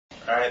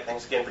All right,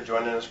 thanks again for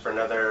joining us for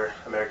another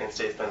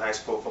American-Statesman high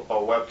school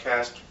football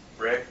webcast.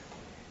 Rick,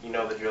 you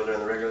know the drill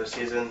during the regular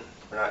season.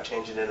 We're not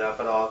changing it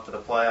up at all for the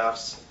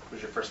playoffs.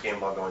 Who's your first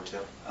game ball going to?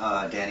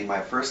 Danny,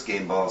 my first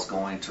game ball is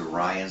going to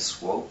Ryan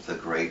Swope, the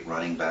great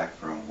running back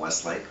from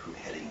Westlake, who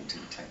heading to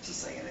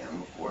Texas A&M,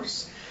 of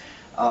course.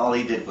 All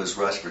he did was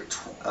rush for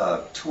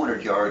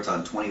 200 yards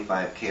on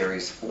 25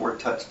 carries, 4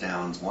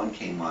 touchdowns. One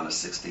came on a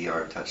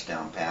 60-yard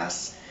touchdown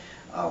pass.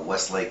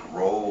 Westlake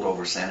rolled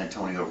over San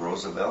Antonio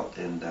Roosevelt,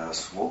 and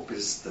Swope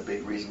is the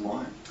big reason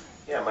why.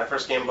 Yeah, my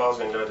first game ball is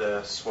going to go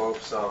to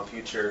Swope's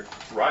future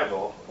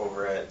rival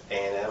over at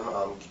A&M,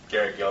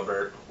 Garrett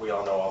Gilbert. We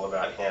all know all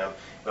about him.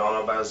 We all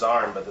know about his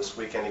arm, but this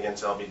weekend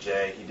against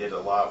LBJ, he did a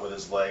lot with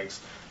his legs.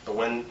 The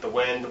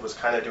wind was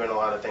kind of doing a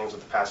lot of things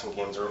with the passing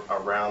games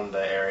around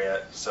the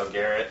area, so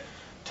Garrett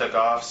took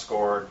off,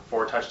 scored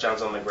 4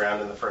 touchdowns on the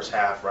ground in the first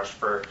half, rushed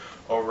for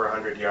over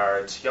 100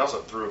 yards. He also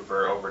threw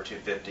for over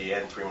 250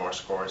 and 3 more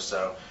scores,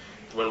 so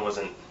the wind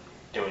wasn't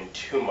doing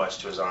too much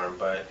to his arm,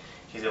 but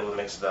he's able to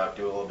mix it up,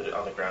 do a little bit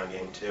on the ground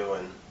game too,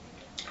 and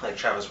like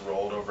Travis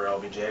rolled over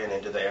LBJ and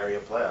into the area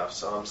playoffs.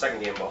 So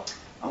second game ball.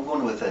 I'm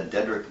going with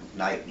Dedrick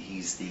Knight.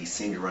 He's the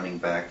senior running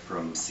back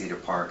from Cedar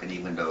Park, and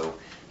even though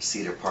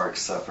Cedar Park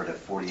suffered a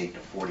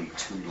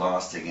 48-42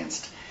 loss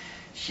against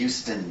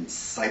Houston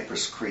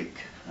Cypress Creek,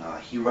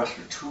 he rushed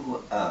for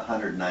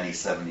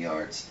 297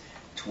 yards,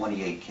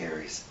 28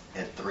 carries,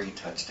 had 3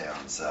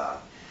 touchdowns.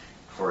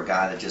 For a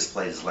guy that just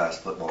played his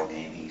last football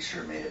game, he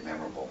sure made it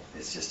memorable.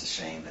 It's just a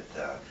shame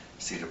that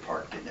Cedar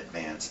Park didn't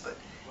advance, but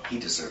he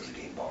deserves a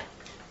game ball.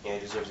 Yeah, he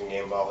deserves a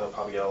game ball. He'll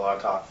probably get a lot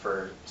of talk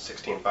for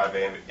 16-5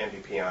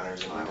 MVP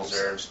honors,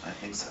 and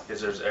he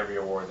deserves every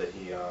award that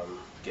he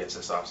gets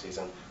this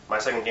offseason. My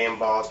second game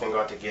ball is going to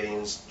go out to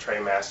Giddings. Trey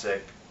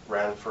Masick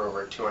ran for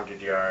over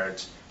 200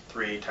 yards,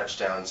 3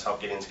 touchdowns,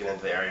 helped Giddings get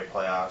into the area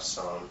playoffs.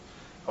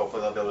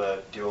 Hopefully they'll be able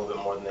to do a little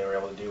bit more than they were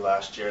able to do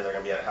last year. They're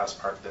going to be at House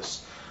Park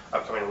this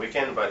upcoming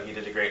weekend, but he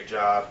did a great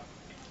job.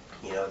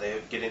 You know,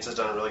 Giddings has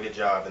done a really good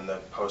job in the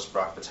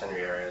post-Brock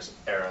Fitzhenry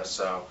era,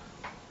 so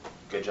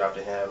good job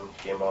to him,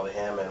 game ball to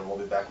him, and we'll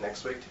be back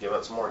next week to give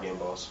out some more game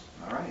balls.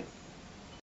 All right.